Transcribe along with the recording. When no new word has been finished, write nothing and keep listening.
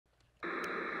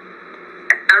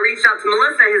reached out to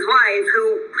Melissa, his wife,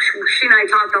 who she and I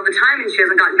talked all the time, and she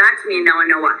hasn't gotten back to me, and now I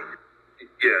know why.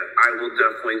 Yeah, I will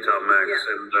definitely tell Max.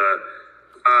 Yeah. And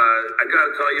I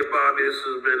gotta tell you, Bobby, this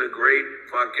has been a great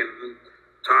fucking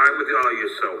time with you. Oh,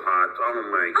 you're so hot. Oh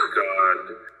my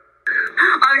God.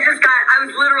 I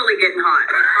was literally getting hot.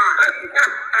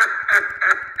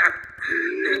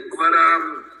 But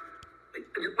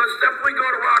let's definitely go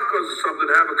to Rocco's or something.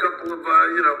 Have a couple of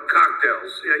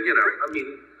cocktails. Yeah, I mean,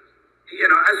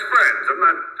 as friends.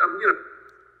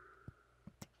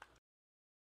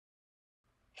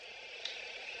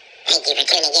 Thank you for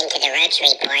tuning in to the Roach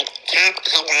Report. Top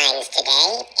headlines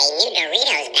today. A new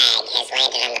Doritos bag has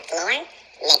landed on the floor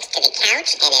next to the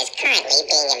couch and is currently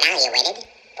being evaluated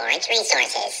for its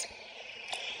resources.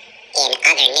 In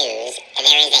other news,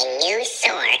 there is a new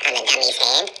sore on the dummy's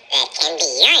hand that can be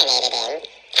urinated in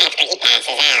after he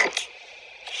passes out.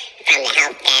 From the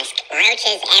help desk,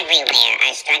 roaches everywhere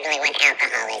are struggling with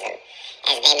alcoholism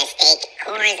as they mistake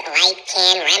Coors Light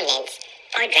can remnants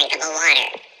for drinkable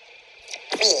water.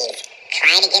 Please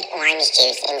try to get orange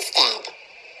juice instead.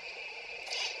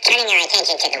 Turning our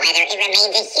attention to the weather, it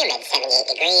remains a humid 78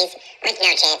 degrees with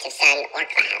no chance of sun or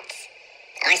clouds,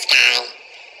 or sky,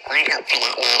 or hope for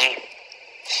that matter.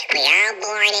 We are all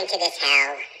born into this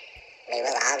hell. We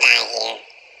will all die here.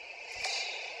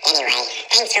 Anyway,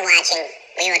 thanks for watching.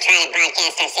 We will try to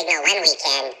broadcast our signal when we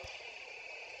can.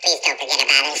 Please don't forget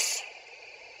about us.